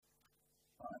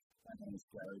is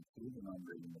Gary Kidd, and I'm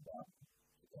reading the Bible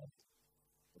today.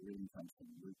 The reading comes from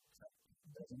Luke chapter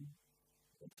 11,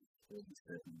 verses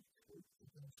 37 to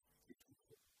verse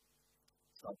 54.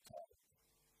 Subtitle: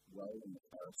 Woe in the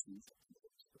Pharisees and the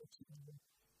experts in the law.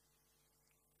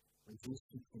 When Jesus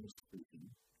had finished speaking,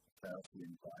 the Pharisee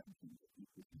invited him to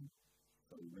eat with him,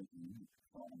 so he went in to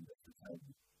find at the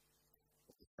table.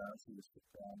 But the Pharisee was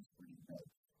surprised when he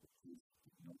noticed that Jesus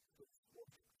did not put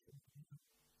water before him.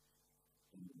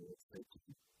 And the Lord said to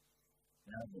him,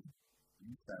 Now then,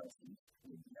 you Pharisees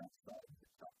clean the outside of the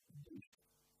cup and dish,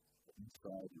 but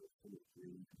inside you are full of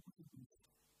greed and wickedness.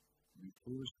 You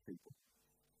foolish people,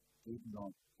 did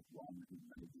not the one who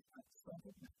made the outside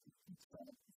make the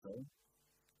inside so?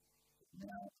 But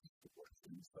now is the work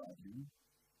inside you.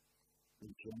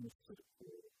 Be generous to the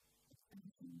poor, and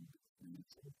anything that's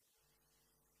limited.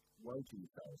 Woe to you,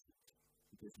 Pharisees,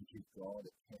 because you give God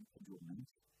a tenth of your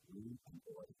meat, food, and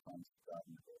oil funds to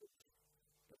garden herbs,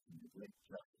 but you neglect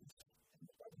justice and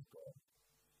the love of God.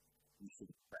 You should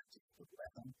have practiced the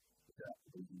latter without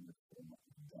leaving the former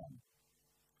undone.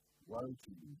 Woe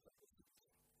to you, Pharisees,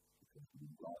 because you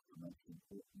write the most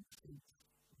important truths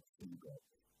in the synagogue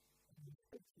and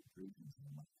respect the greetings in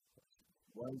the marketplace.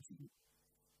 Woe to you,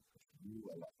 because you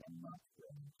are like unmarked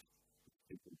graves, which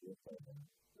people walk over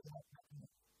without knowing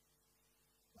it.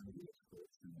 One of the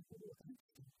experts in the law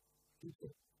answered him,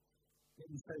 Jesus, when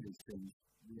you say these things,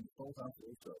 you insult us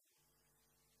also.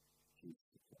 Jesus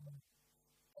replied,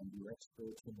 and you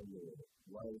experts in the law,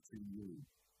 woe to you,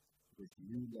 because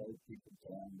you load people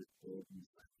down with burdens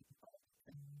sacrificed to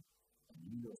them, and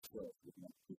you yourself would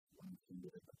not put one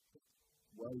finger against it.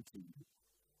 Woe to you,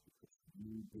 because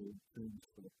you build tombs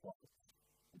for the prophets,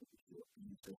 and it was your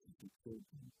intercessors who killed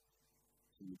them.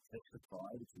 So you testify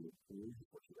that you approve of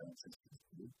what your ancestors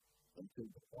did, and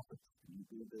killed the prophets, and you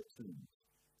build their tombs.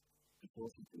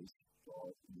 Because of this,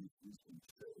 God used wisdom to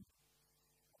say,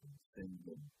 and send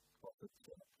them prophets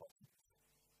and apostles,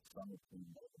 some of whom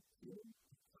they have killed,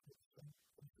 and others some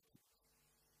prophets.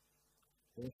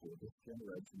 Therefore, this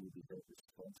generation will be held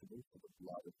responsible for the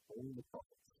blood of all the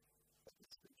prophets, that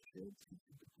was shed since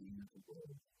the beginning of the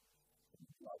world, from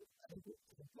the blood of Abel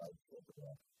to the blood of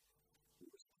Zechariah, who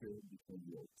was killed between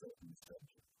the altar and the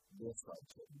statue. Yes, I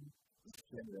tell you, this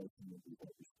generation will be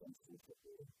held responsible for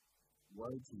all.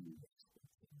 Woe to you,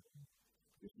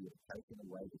 if you have taken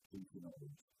away the key to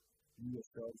knowledge. You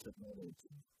yourselves have not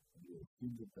entered, and you have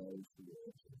hindered those who are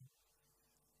entering.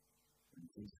 When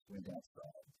Jesus went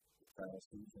outside, the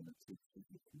Pharisees and the teachers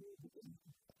of the law began to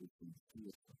put him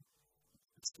fiercely,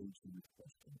 to teach him with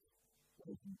questions,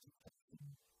 waiting to catch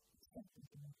him with something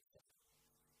to make sense.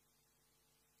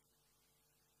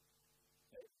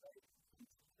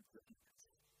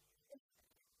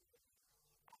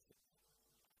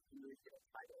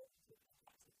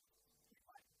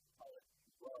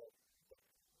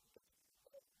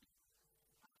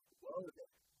 Woe to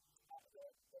them.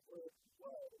 The word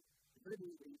woe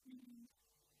literally means,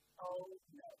 oh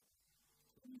no.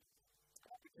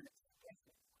 African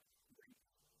expression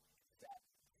that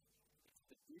it's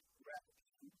the deep breath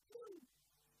you go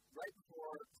right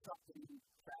before something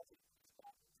tragic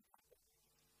happens.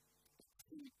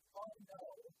 The oh no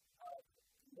of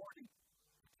warning,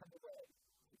 to come away,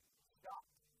 to stop,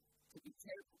 to be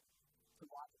careful, to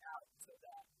watch out so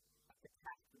that a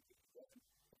catastrophe doesn't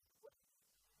happen.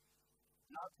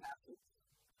 In our passage,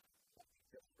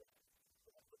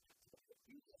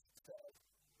 Jesus says,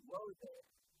 woe there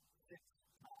 6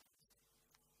 times.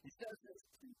 He says this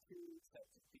to 2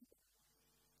 sets of people,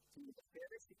 to the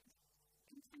Pharisees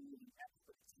and to the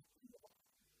experts in the law.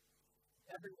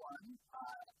 Everyone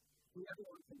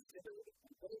considered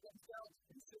and they themselves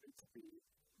considered to be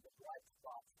the bright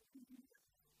spots in the year.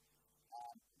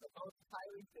 The most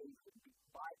highly favored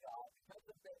by God because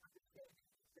of their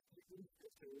understanding that the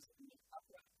sisters in the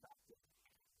upright practice.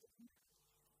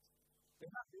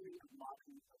 They're not really a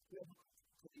modern equivalent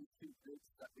to these 2 groups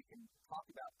that we can talk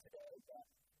about today, but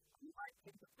you might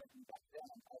think of them back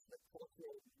then as the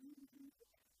cultural communities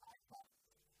and icons,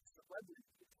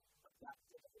 celebrities of that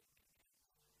day.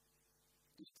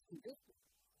 These 2 groups,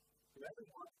 who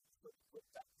everyone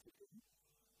looked up to,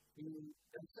 who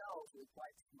themselves were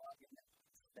quite smug in their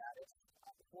status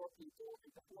before people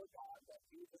and before God, that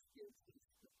Jesus gives these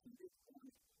repeated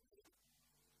warnings.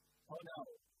 Oh no.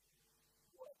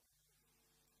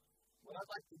 What I'd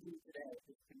like to do today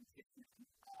is continue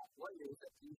what it is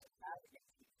that Jesus had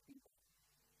against these people.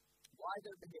 Why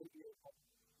their behavior is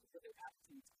for their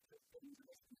attitudes to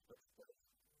dangerous in the first place.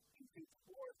 And to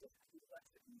explore this key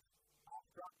lesson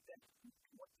from them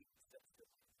and what Jesus says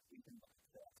that we can look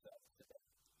for ourselves today.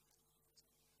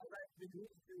 As I've been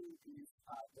reading through these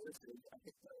verses, I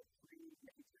think there are 3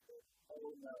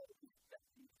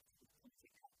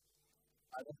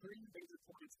 The three major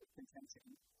points of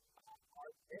contention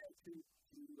are there to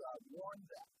warn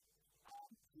them,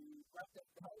 to let them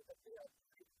know that they are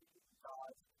treating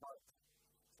God's heart.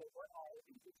 So what are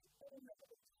these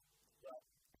notes? Well,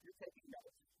 if you're taking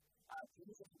notes,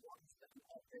 Jesus warns them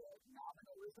of their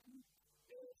nominalism,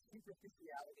 their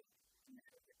superficiality, and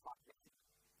their hypocrisy.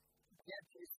 Again,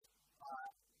 these are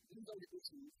the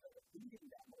issues that are leading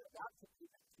them, or about to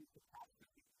lead them to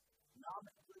catastrophe.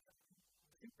 Nominalism,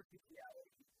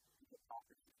 superficiality, and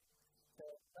hypocrisy. So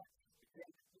let's begin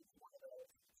with each one of those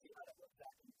and see how that works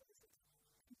out in places.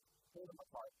 Pull them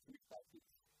apart to make that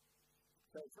piece.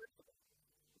 So first of all,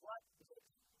 what is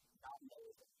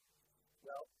nominalism?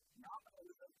 Well,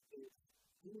 nominalism is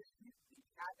the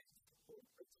habits or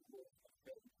rituals of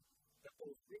faith. That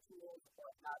those rituals or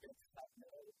habits have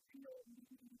no real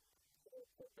meaning or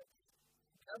purpose.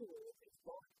 In other words, it's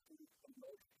going to the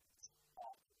motions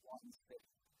of one's faith.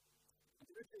 And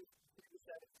this is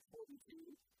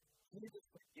 37-42. Jesus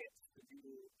forgets to do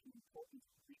the important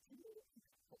rituals in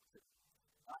his culture.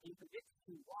 He forgets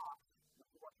to wash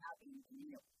before having a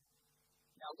meal.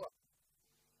 Now look,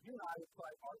 you and I would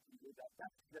probably argue that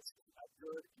that's just a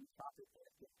good and proper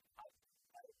benefit type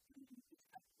of eating.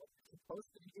 That's what you're supposed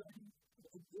to be doing.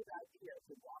 It's a good idea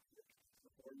to wash your hands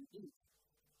before you eat.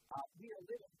 We are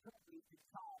living currently in a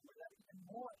time where that's even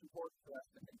more important for us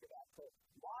to think about. So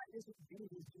why isn't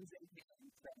Jesus using hand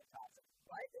sanitizer?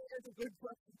 Right? It's a good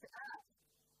question to ask.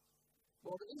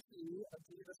 Well, the issue of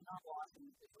Jesus not washing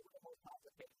is a little more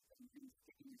complicated than Jesus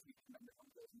sticking his feet in one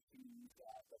of those machines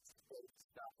that spray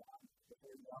stuff on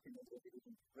before you walk into the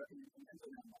building, rubbing your hands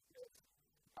around like this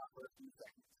for a few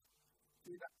seconds.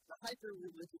 See, the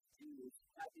hyper-religious Jews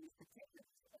had these containers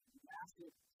of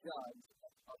massive jugs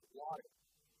of water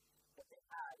that they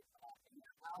had in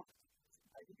their houses.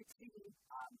 You can see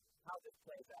how this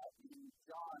plays out in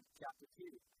John chapter 2,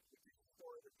 which is the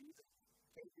story of Jesus.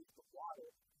 They use the water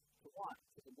to wash.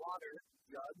 So the water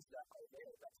jugs that are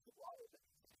there, that's the water that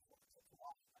is to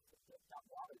wash. That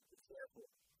water is just there for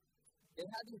you. They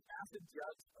had these massive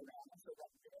jugs around so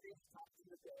that various times of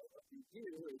the day, what you do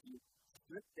is you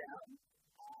strip down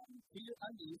to your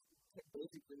undies,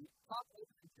 basically pop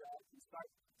open the jug and start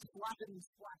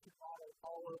splashing water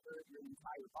all over your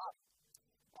entire body.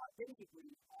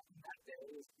 Basically, that day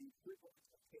is the equivalent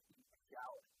of taking a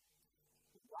shower.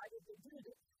 Why did they do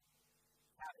this?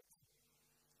 Habits.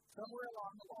 Somewhere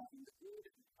along the line, the good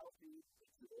and healthy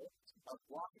ritual of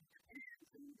washing your hands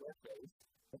and your face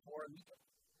before a meal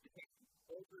became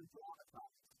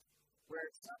over-dramatized, where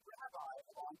some rabbi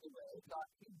along the way thought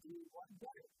he'd do one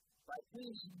better by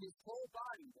cleaning his whole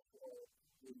body before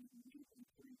the meat and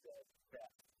food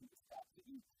that he was about to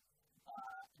eat.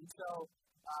 And so,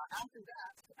 after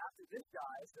this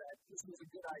guy said this was a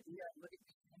good idea, and look at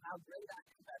me and how great I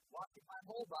am at washing my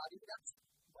whole body, that's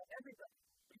what everybody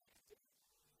did.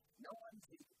 No one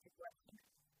seemed to question it.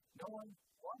 No one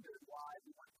wondered why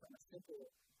we went from a simple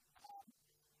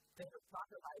thing of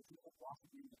proper hygiene of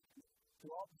washing your hands to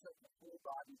all of a sudden the whole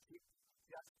body treatment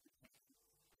just became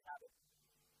habit.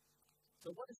 So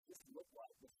what does this look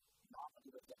like? This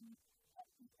nominalism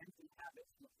and empty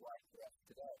habits look like for us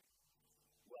today?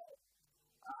 Well,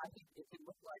 I think it can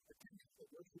look like the tendency to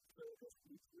worship service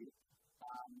each week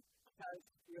because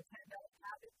you attend out of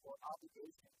habit or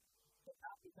obligation, but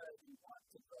not because you want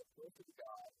to grow closer to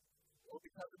God or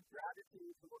because of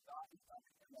gratitude for what God has done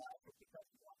in your life, but because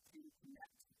you want to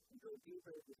connect and go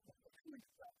deeper with what you're doing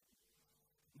yourself.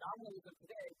 Nominalism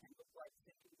today can look like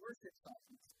singing worship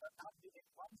songs, but not giving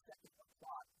 1 second of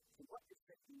thought to what you're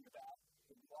thinking about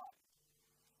in your life.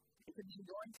 It can mean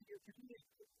going to your community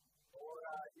group, or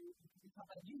you become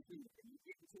a YouTube and you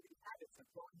get into these habits of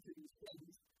going to these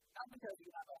things, not because you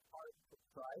have a heart for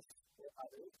Christ or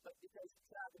others, but because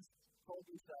Travis told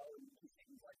you so and you do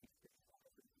things like these things.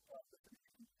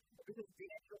 Or because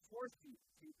Daniel forced you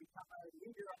to become a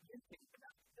leader on YouTube and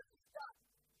that's because it's done.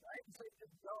 Right? And so you're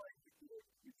just going,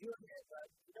 you're doing it, but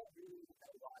you don't really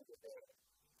know why you're there.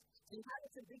 And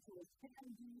habits and rituals can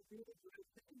be really good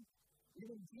things.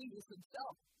 Even Jesus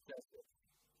himself does this.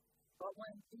 But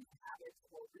when these habits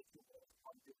or rituals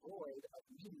are devoid of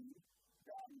meaning,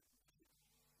 then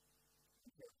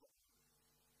be careful.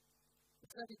 The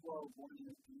second world warning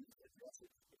of Jesus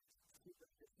addresses is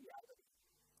superficiality.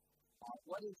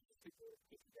 What is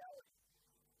superficiality?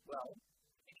 Well,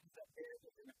 it means that there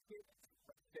is an appearance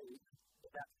of faith,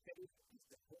 but that faith is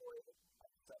devoid of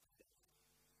substance.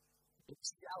 It's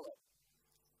shallow.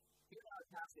 Here in our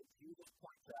passage, Jesus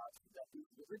points out that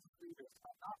these religious leaders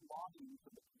are not longing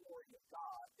for the glory of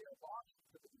God, they are longing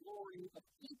for the glory of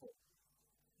people.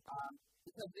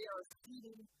 Because they are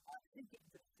seeking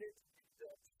to sit in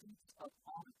the seats of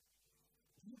honor.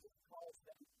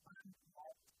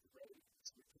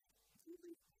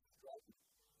 right?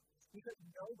 Because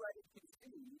nobody can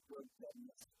see your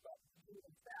goodness, but you,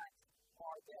 in fact,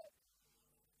 are dead.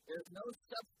 There's no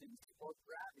substance or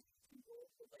gravity to your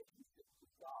relationship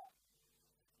with God.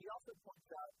 He also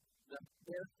points out that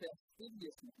their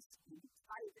fastidiousness in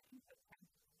tithing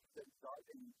attempts the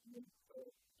garden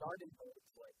hose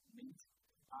like meat,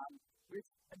 which,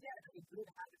 again, is a good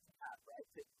habit to have, right?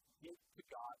 To give to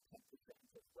God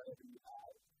 10% of whatever you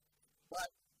have. But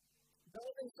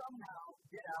don't they somehow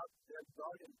get out their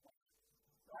garden hose,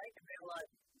 right? And they're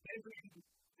like, measuring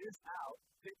this out,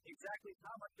 exactly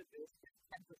how much of this is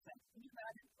 10%. Can you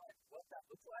imagine what that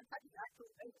looks like? How do you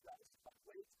actually measure that? Is it by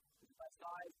weight? Is it by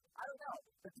size? I don't know.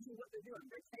 But this is what they're doing.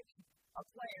 They're taking a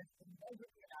plant and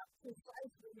measuring it out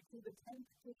precisely to the 10%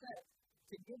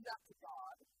 to give that to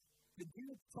God, to do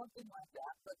something like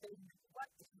that, but they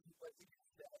neglect what Jesus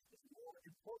says is more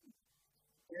important.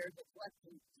 They're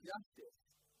neglecting justice,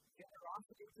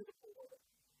 generosity to the poor,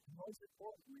 and most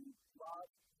importantly, love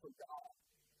for God.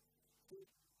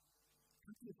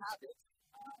 Two habits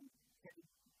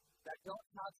that don't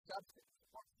have substance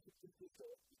are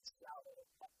superficial and shallow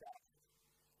at best.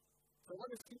 So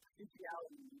what does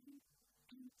superficiality mean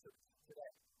in church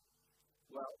today?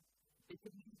 Well, it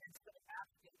can mean instead of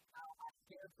asking how I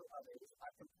care for others, I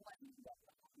complain that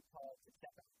I'm called to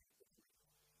step out.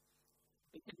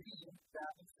 It can mean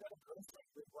that instead of wrestling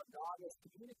with what God has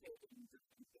communicated in the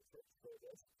church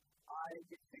service, I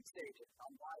get fixated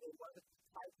on why they wasn't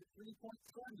tied to 3-point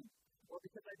sermon, or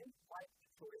because I didn't like the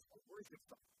choice of worship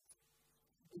songs.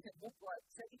 It can look like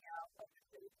checking out of the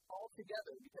faith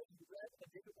altogether because you read a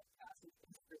difficult passage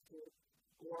in Scripture,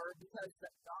 or because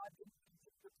that God didn't teach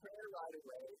us the prayer right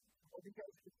away, or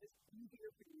because it's just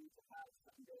easier for you to have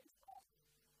Sundays off.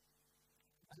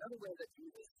 Another way that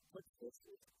Jesus puts this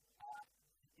is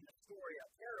in a story of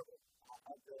parable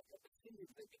of the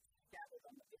seeds that get scattered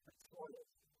on the different soils.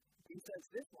 He says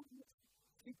this one,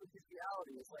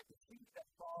 superficiality, is like a seed that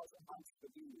falls amongst the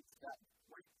weeds, that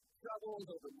when troubles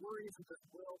or the worries of this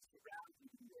world surround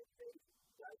you, your faith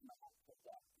does not hold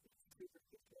up. It's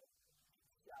superficial,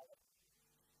 shallow.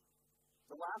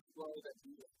 The last blow that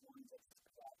Jesus warns us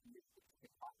about is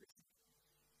hypocrisy.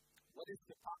 What is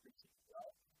hypocrisy?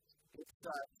 Well, it's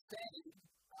saying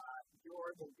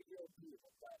you're the real deal,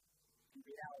 but in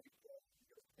reality,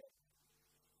 you're fake.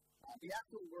 The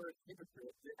actual word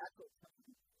hypocrite, the actual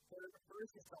term, sort of refers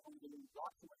to someone who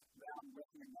walks around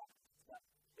wearing a mask.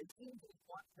 It seems to be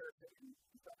one person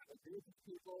in front of a group of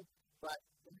people, but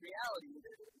in reality,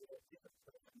 they're a different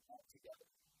person altogether.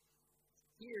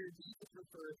 Here, Jesus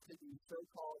refers to these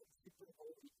so-called super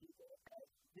holy people as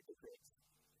hypocrites,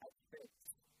 as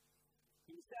fakes.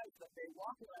 He says that they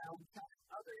walk around telling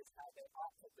others how they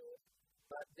ought to live,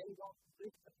 but they don't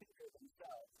lift a finger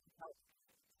themselves to help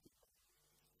people.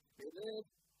 They live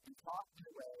and talk in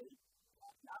a way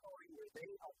not only where they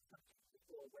help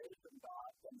people away from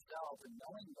God themselves and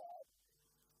knowing God,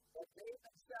 but they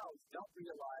themselves don't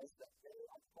realize that they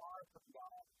are far from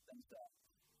God themselves.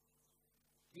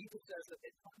 Jesus says that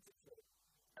they concentrate,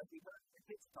 as we heard in the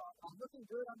kids' talk, on looking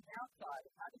good on the outside,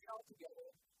 having it all together,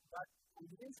 but on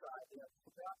the inside, they are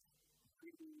corrupt,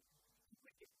 greedy, and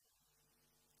wicked.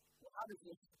 Well, how does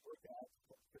this work out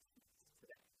for Christians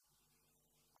today?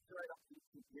 I'm sure I don't need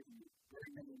to give you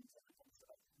very many examples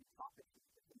of topics in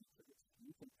the church.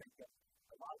 You can think of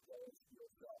a lot of ways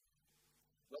yourself.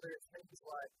 Whether it's things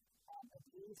like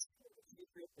abuse, or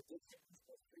secret addictions,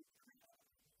 or street criminal,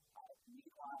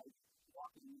 meanwhile,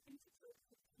 walking into church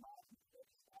with smiles and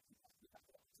jokes, you have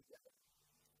it all together.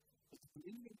 It's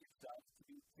believing yourself to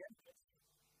be generous,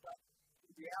 but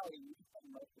in reality, you spend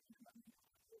most of your money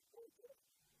for good.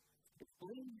 It's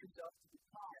believing yourself to be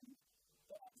kind,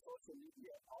 but on social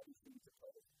media, all these things are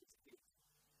told to speak.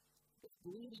 It's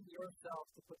believing yourself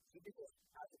to put Jesus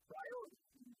as a priority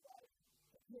in your life.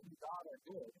 You and God are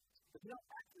good, but you don't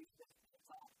actually spend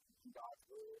time in God's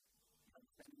word,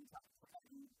 spending time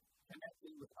praying,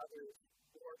 connecting with others,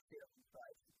 or sharing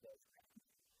Christ with those around you.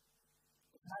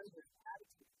 It's having this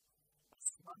attitude of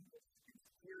smugness and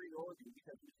superiority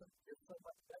because you're so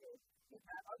much better than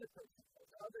that other person,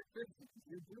 those other Christians.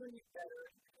 You're doing it better,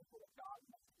 and therefore God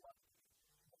must love you.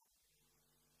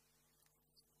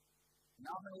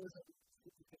 Nominalism,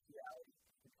 superficiality,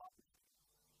 hypocrisy.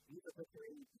 These are the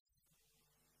three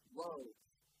woes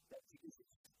that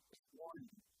Jesus is warning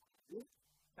this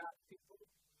kind of people,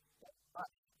 but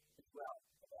us as well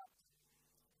about.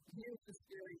 Here's the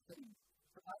scary thing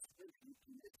for us living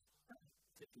in this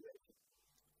situation.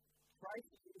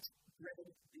 Christ is driven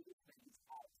these things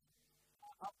out,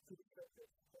 up to the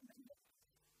surface for many of us.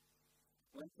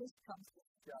 When this comes to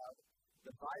shove,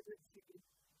 the vibrancy,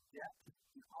 depth,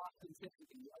 the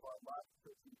authenticity of our love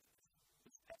for Jesus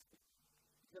is tested.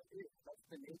 Because that's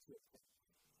the nature of it.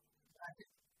 In fact,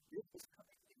 this is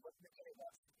currently what many of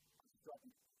us are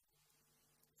struggling with.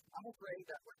 I'm afraid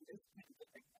that when this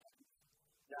pandemic ends,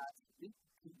 that we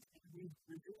continue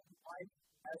doing life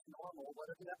as normal,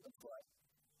 whatever that looks like,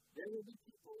 there will be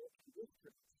people in this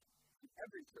church, in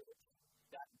every church,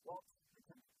 that won't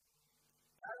return.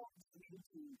 I don't mean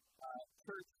to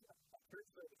church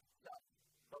service stuff,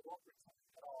 but won't return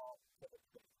at all to the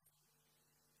church.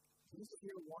 Jesus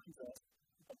here warns us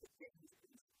of the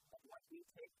dangers of when we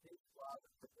take His love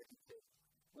for granted,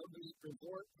 when we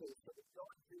resort to sort of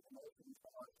going through the motions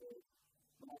of our faith,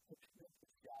 when our commitment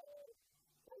is shallow,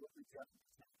 or when we just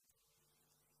pretend.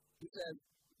 He says,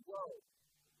 whoa,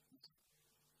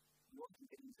 you're in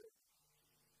danger.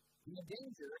 And the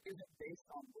danger isn't based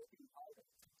on working hard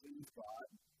to please God.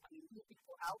 I mean, these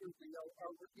people outwardly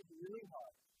are working really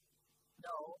hard.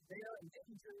 No, they are in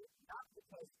danger not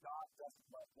because God doesn't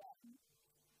love them,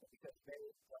 but because they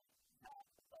don't have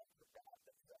love for God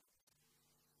themselves.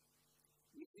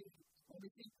 When we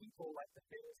see people like the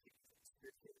Pharisees in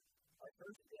Scripture, our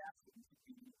first reaction to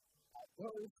be,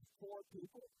 those poor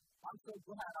people, I'm so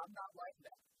glad I'm not like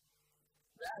them.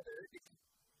 Rather, it's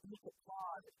we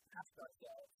applaud and ask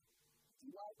ourselves,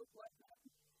 do I look like them?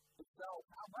 If so,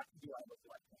 how much do I look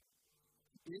like them?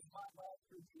 Is my love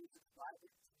for Jesus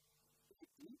vibrant? Is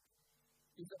it deep?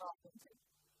 Is it authentic?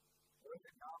 Or is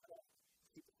it nominal,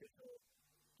 superficial?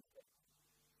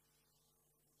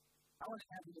 I want to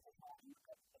have you a time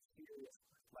of serious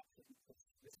reflection of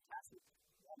this passage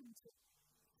wanting to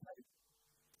study.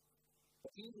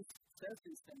 But Jesus says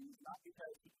these things not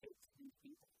because He hates these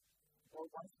people or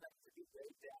wants them to be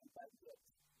weighed down by guilt.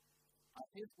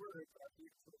 His words are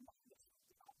here to remind us of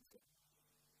the opposite.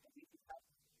 And we can help.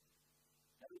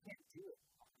 That we can't do it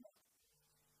on our own.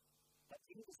 That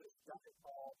Jesus has done it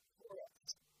all for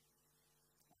us.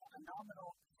 A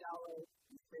nominal, shallow,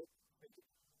 mistake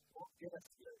won't get us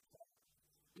here.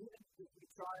 Even if we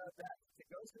try our best to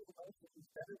go through the motions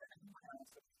better than anyone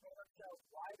else, to throw ourselves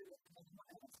wider than anyone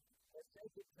else, or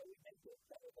take it so we make it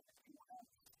better than anyone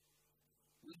else,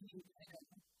 we need Him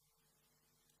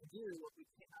to do what we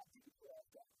cannot do for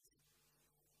ourselves.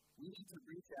 We need to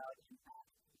reach out and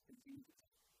ask for Jesus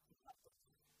to help us.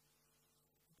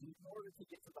 In order to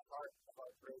get to the heart of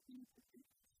our great need for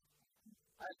Jesus,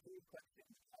 I have three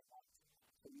questions I want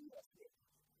to leave us with.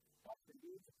 I want for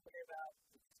you to pray about,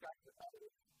 to discuss with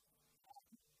others,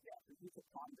 for you to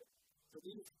ponder. So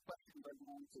these questions are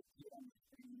going to be on the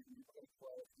screen and you're going to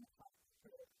close in the time of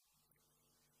prayer.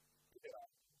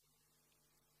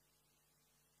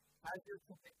 Has your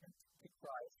commitment to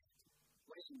Christ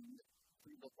waned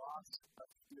through the loss of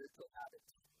spiritual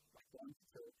habits, like going to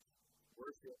church,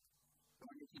 worship,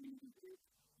 going to community group,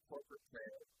 corporate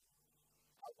prayer?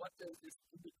 What does this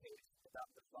indicate about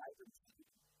the vibrancy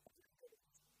of your faith?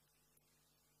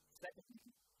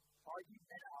 Secondly, are you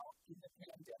now, in the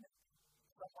pandemic,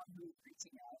 someone who is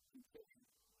reaching out and praying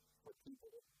for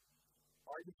people?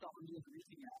 Are you someone who is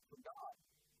reaching out for God?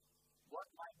 What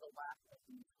might the lack of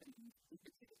these things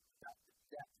indicate about the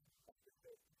depth of your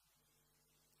faith?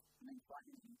 And then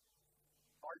finally,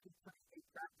 are you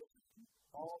practicing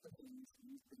all the things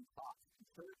you've been taught in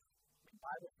church, in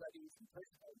Bible studies, in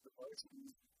personal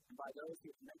devotions, and by those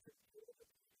who have mentored you?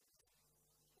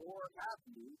 Or have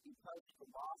you, because of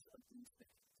the loss of these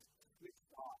things,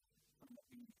 switched off from the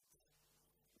obedience?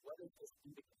 What does this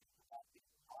indicate about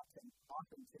the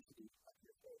authenticity of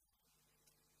your faith?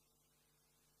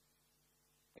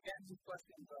 Again, these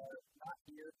questions are not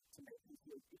here to make you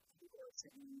feel guilty or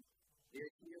ashamed.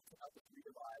 They're here to help us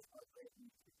realize our great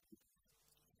need for Jesus.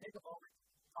 Take a moment,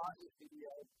 pause this video,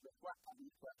 reflect on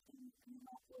these questions, and then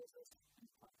I'll close us in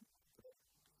time today.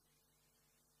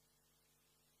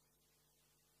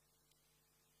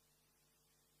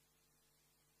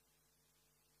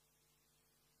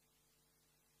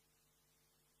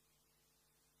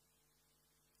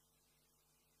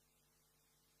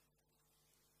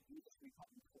 Jesus, we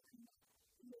come before you,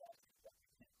 realizing that we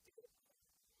can't do it.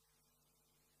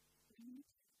 We need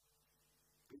you.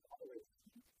 We always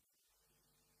need you.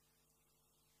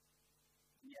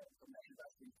 And yet, for many of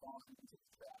us, we've fallen into the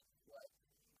trap of what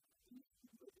we need to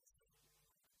do.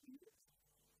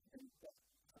 And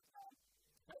sometimes,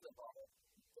 because of our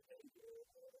behavior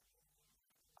or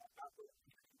outward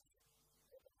appearance,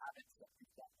 or the habits that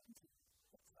we've gotten into,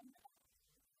 that somehow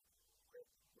we're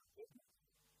goodness.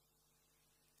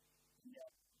 And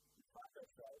yet, we find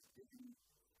ourselves doing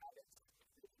habits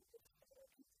that we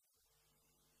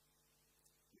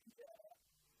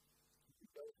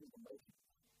go through the motions,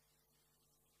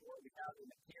 or we have an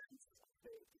appearance of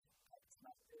faith that is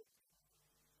not faith.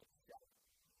 together.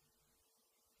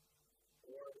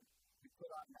 Or we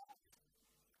put on that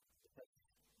because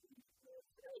we're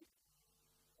afraid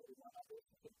that we want others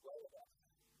to think well of us.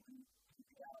 When in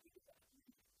reality, that we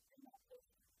cannot go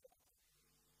to ourselves.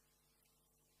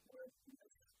 Or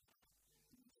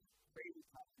crazy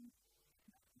time in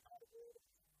our world,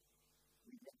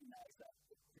 we recognize that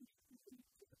it's increasingly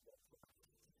difficult for us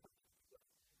to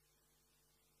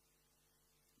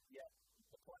yet,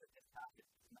 the point of this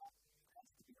passage is not us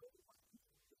to be overwhelmed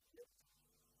with guilt,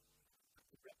 but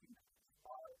to recognize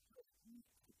our need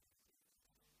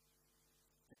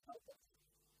to help us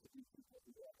to be people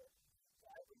who are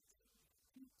silent,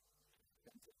 deep,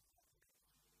 sensitive.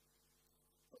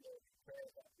 So Lord, we pray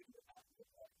that we would have the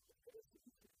heart to listen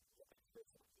to what the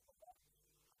Spirit is about.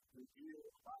 Review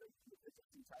our bodies with the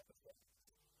different type of things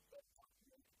that we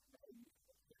know you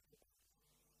for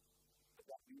but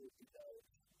that we would be those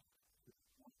who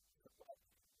want to love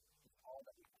with all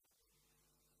that we have.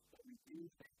 That we do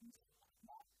things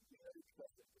not merely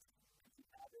because of this empty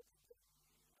habit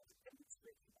of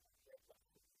demonstrating our great love.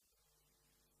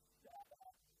 That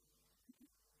we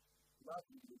love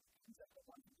you means that the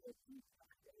one who will do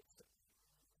our days to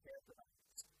care for us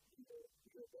in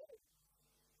your way.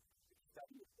 We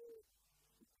study your word,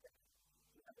 we pray,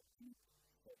 we have a deep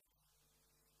faith.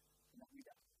 And that we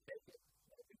don't take it,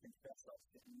 that we confess our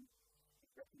sin, we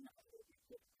recognize that we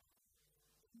could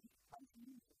come to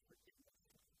you for forgiveness.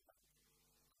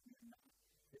 We are not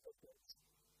hypocrites,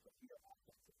 but we are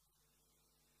authentic.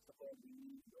 So Lord, we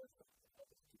need your strength to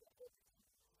help us do that work.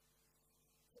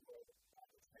 So Lord,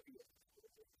 as heavy as this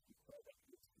word is, we pray that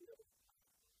you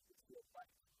would feel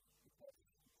right. We pray that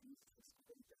Jesus is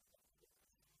going to help us.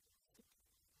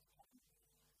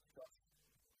 Trust.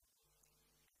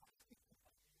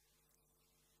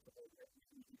 So Lord,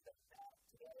 we need that now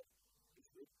today is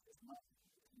with this month.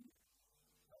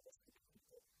 Help us to be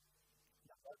people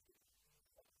that love you.